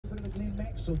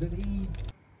mix, or did he?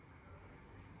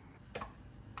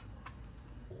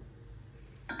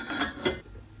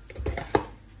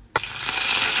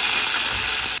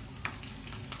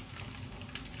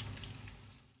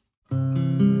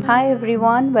 Hi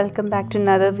everyone, welcome back to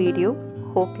another video.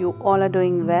 Hope you all are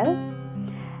doing well.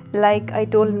 Like I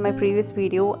told in my previous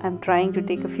video, I'm trying to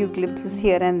take a few glimpses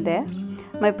here and there.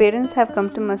 My parents have come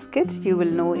to Muscat, you will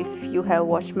know if you have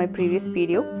watched my previous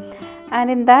video. And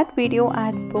in that video, I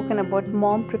had spoken about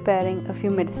mom preparing a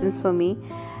few medicines for me.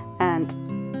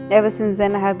 And ever since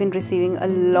then, I have been receiving a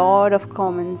lot of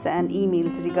comments and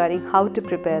emails regarding how to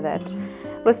prepare that.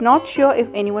 Was not sure if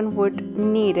anyone would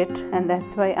need it, and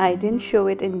that's why I didn't show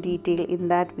it in detail in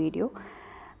that video.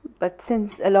 But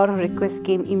since a lot of requests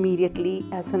came immediately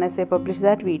as soon as I published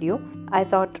that video, I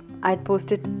thought I'd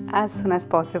post it as soon as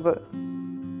possible.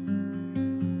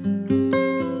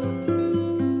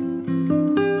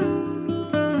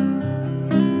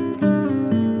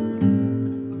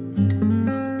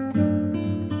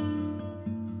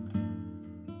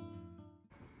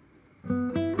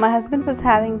 My husband was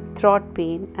having throat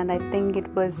pain, and I think it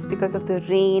was because of the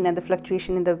rain and the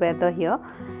fluctuation in the weather here.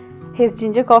 His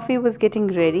ginger coffee was getting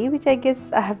ready, which I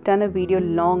guess I have done a video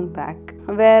long back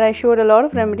where I showed a lot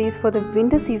of remedies for the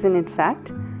winter season. In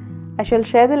fact, I shall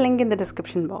share the link in the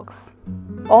description box.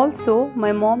 Also,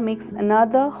 my mom makes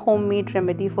another homemade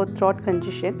remedy for throat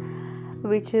congestion,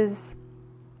 which is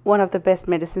one of the best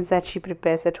medicines that she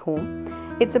prepares at home.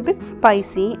 It's a bit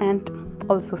spicy and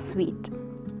also sweet.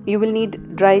 You will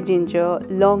need dry ginger,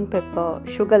 long pepper,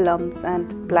 sugar lumps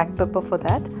and black pepper for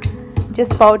that.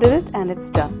 Just powder it and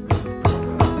it's done.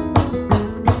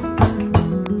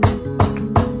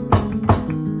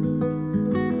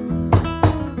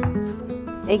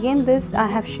 Again, this I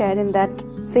have shared in that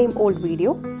same old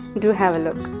video. Do have a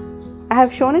look. I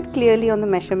have shown it clearly on the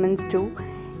measurements too,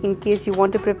 in case you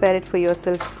want to prepare it for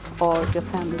yourself or your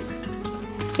family.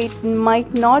 It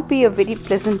might not be a very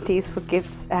pleasant taste for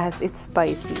kids as it's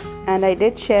spicy, and I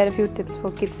did share a few tips for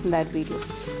kids in that video.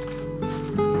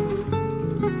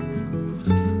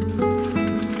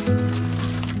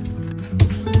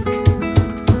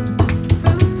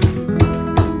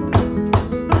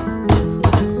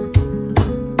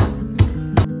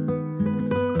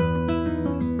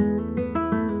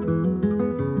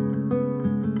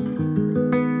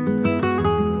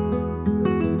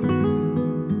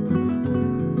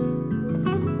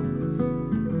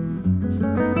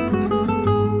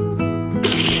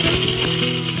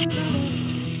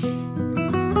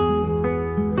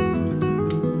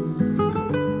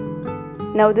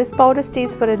 Now this powder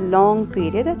stays for a long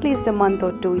period, at least a month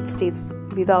or two it stays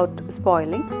without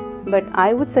spoiling. But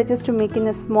I would suggest to make in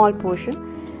a small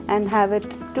portion and have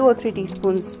it 2 or 3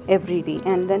 teaspoons every day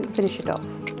and then finish it off.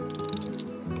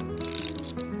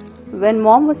 When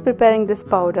mom was preparing this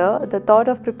powder, the thought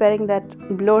of preparing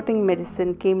that bloating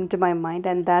medicine came into my mind,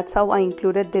 and that's how I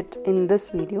included it in this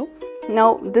video.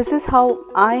 Now this is how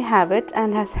I have it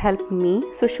and has helped me,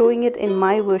 so showing it in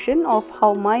my version of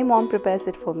how my mom prepares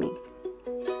it for me.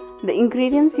 The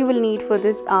ingredients you will need for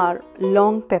this are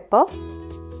long pepper,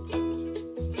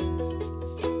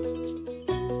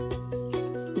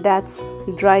 that's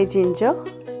dry ginger,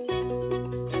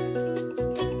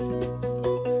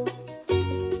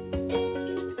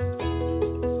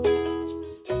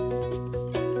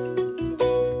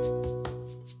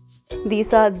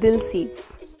 these are dill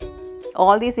seeds.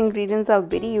 All these ingredients are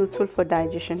very useful for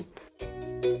digestion.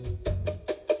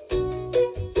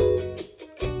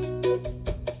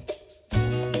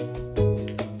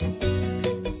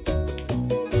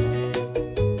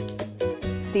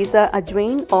 These are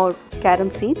ajwain or carom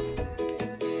seeds.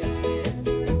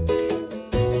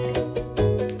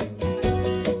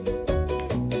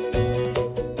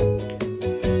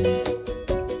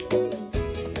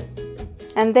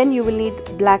 And then you will need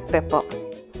black pepper.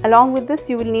 Along with this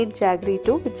you will need jaggery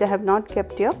too, which I have not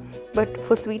kept here, but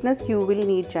for sweetness you will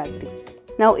need jaggery.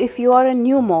 Now if you are a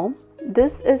new mom,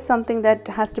 this is something that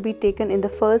has to be taken in the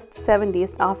first 7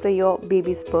 days after your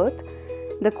baby's birth.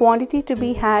 The quantity to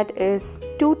be had is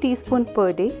 2 teaspoons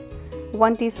per day,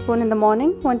 1 teaspoon in the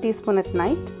morning, 1 teaspoon at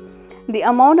night. The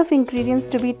amount of ingredients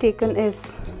to be taken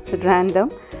is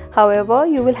random. However,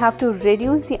 you will have to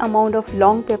reduce the amount of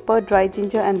long pepper, dry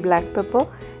ginger and black pepper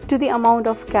to the amount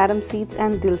of carom seeds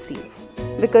and dill seeds.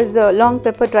 Because the long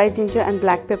pepper, dry ginger and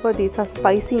black pepper, these are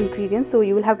spicy ingredients, so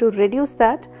you will have to reduce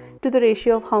that to the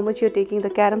ratio of how much you're taking the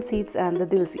carom seeds and the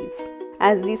dill seeds.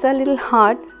 As these are a little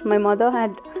hard, my mother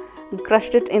had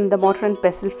crushed it in the mortar and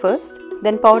pestle first,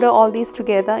 then powder all these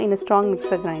together in a strong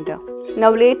mixer grinder.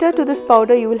 Now later to this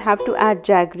powder you will have to add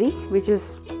jaggery, which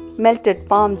is melted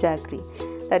palm jaggery.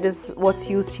 that is what's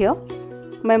used here.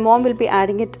 My mom will be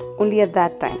adding it only at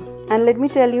that time. And let me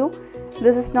tell you,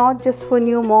 this is not just for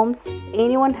new moms.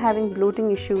 Anyone having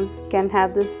bloating issues can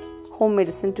have this home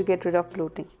medicine to get rid of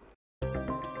bloating.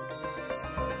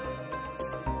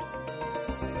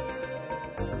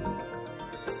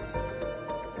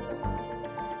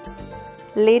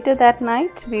 Later that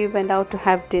night, we went out to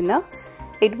have dinner.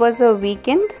 It was a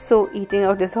weekend, so eating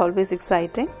out is always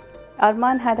exciting.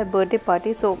 Arman had a birthday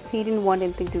party, so he didn't want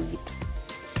anything to eat.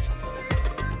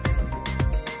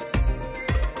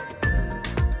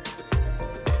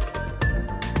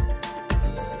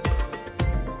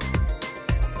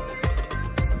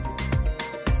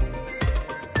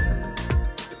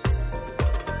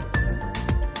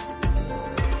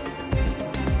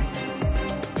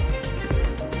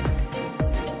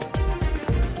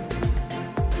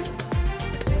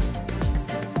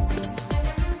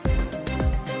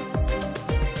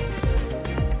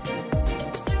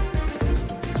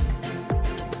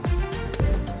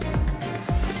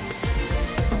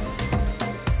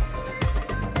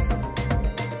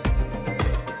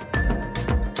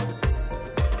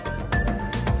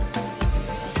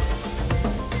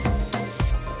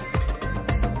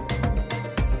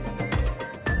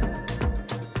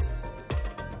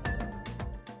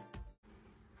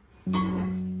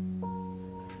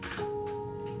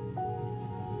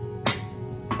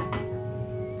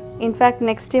 In fact,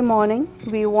 next day morning,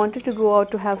 we wanted to go out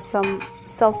to have some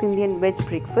South Indian veg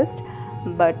breakfast,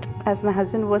 but as my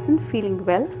husband wasn't feeling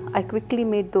well, I quickly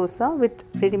made dosa with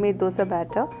ready-made dosa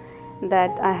batter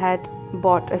that I had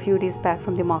bought a few days back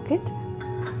from the market.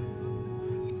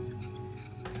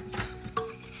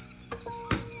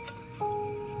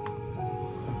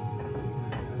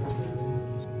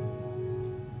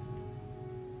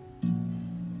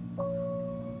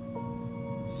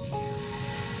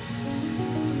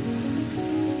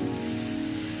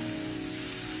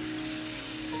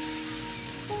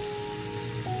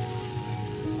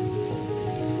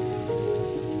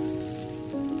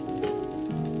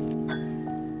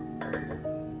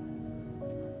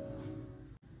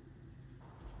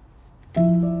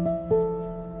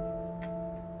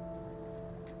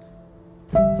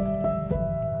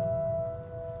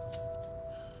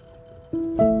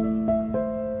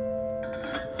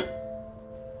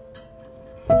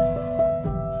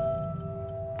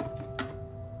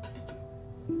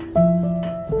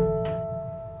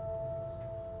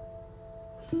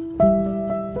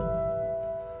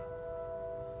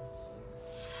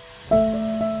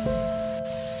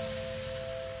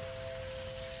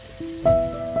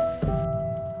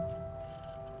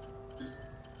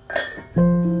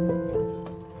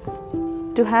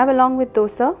 To have along with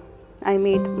dosa, I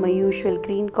made my usual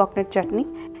green coconut chutney,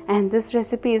 and this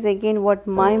recipe is again what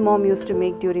my mom used to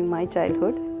make during my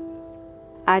childhood.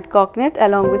 Add coconut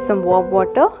along with some warm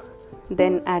water,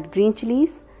 then add green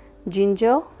chilies,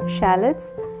 ginger,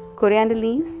 shallots, coriander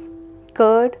leaves,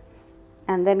 curd,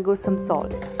 and then go some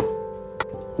salt.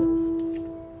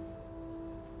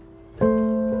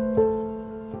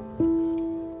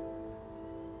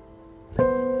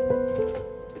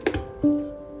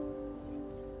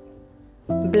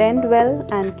 Blend well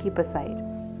and keep aside.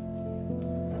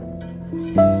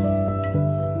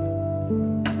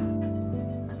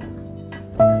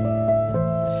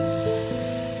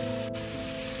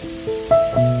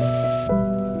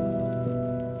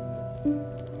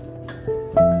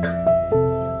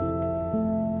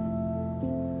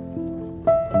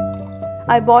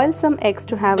 I boiled some eggs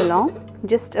to have along,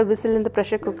 just a whistle in the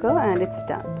pressure cooker and it's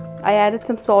done. I added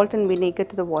some salt and vinegar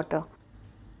to the water.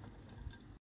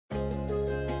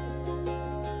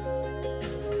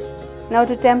 Now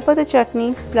to temper the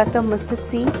chutney, splutter mustard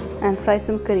seeds and fry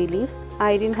some curry leaves.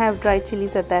 I didn't have dried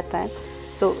chilies at that time,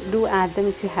 so do add them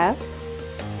if you have.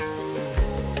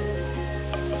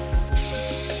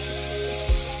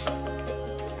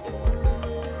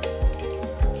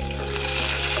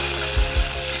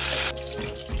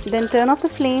 Then turn off the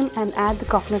flame and add the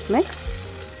coconut mix.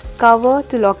 Cover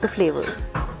to lock the flavors.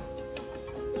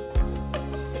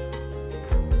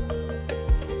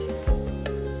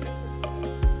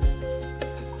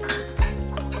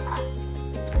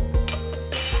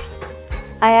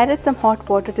 I added some hot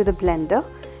water to the blender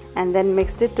and then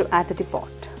mixed it to add to the pot.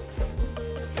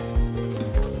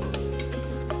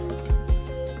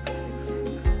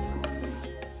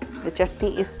 The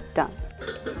chutney is done.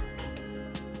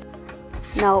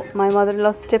 Now my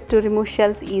mother-in-law's tip to remove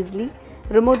shells easily.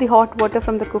 Remove the hot water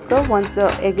from the cooker once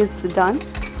the egg is done.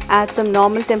 Add some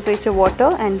normal temperature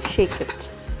water and shake it.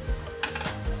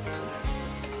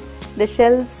 The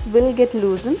shells will get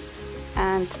loosened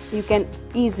and you can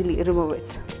easily remove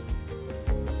it.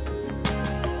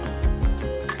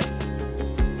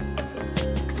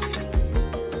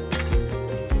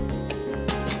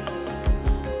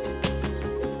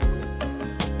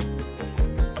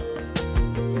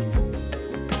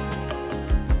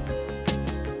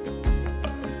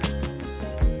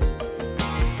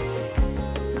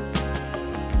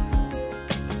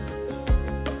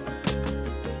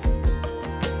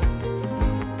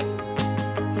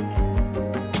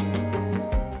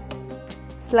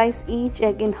 Slice each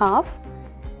egg in half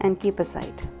and keep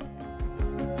aside.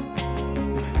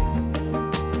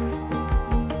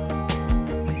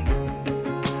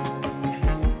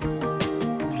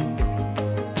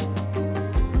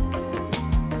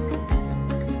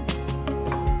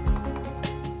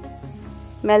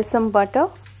 Melt some butter.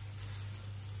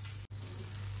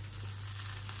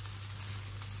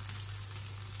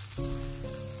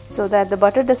 So that the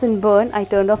butter doesn't burn, I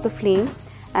turned off the flame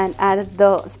and added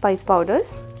the spice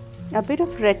powders. A bit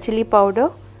of red chili powder,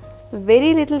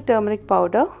 very little turmeric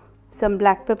powder, some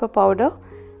black pepper powder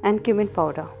and cumin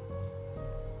powder.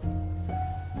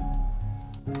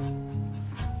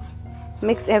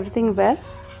 Mix everything well.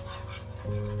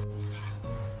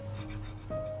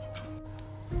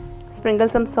 Sprinkle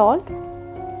some salt.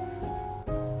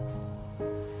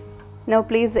 Now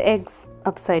place the eggs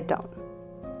upside down.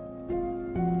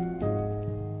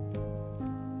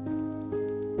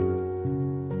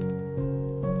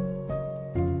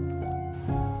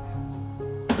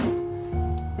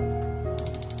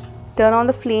 Turn on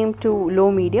the flame to low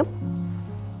medium.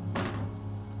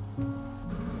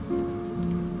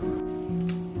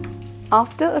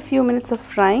 After a few minutes of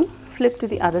frying, flip to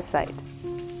the other side.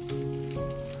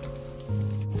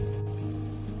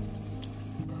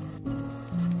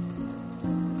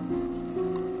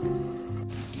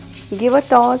 Give a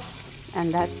toss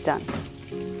and that's done.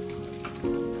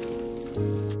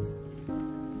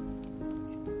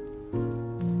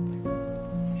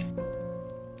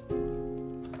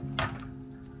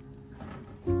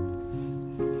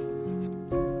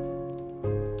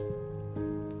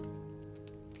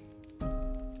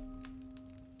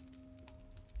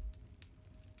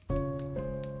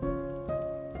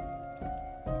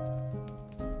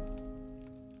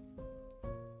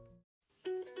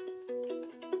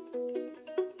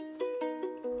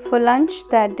 For lunch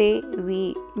that day,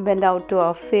 we went out to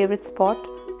our favorite spot,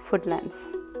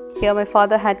 Foodlands. Here my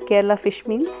father had Kerala fish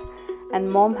meals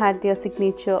and mom had their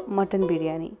signature mutton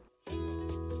biryani.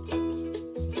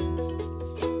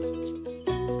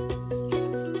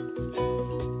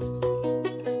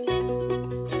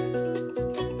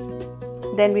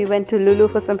 Then we went to Lulu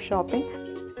for some shopping.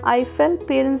 I felt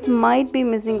parents might be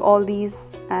missing all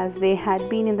these as they had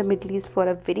been in the Middle East for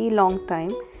a very long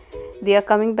time. They are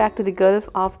coming back to the Gulf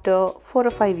after 4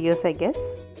 or 5 years, I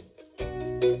guess.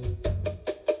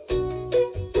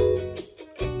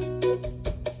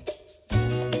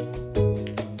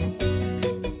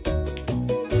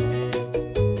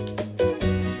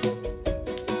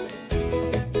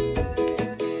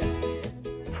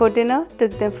 For dinner,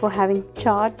 took them for having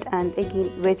chaat and again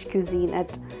veg cuisine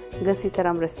at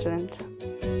Gasitaram restaurant.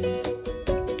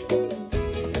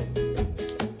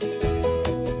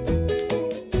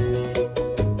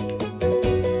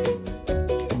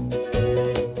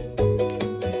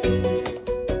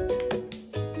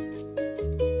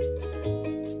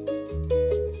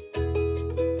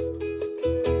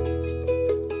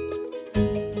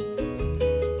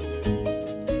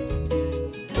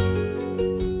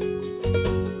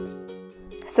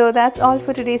 So that's all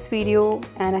for today's video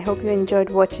and I hope you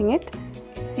enjoyed watching it.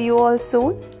 See you all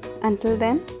soon. Until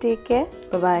then, take care.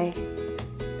 Bye-bye.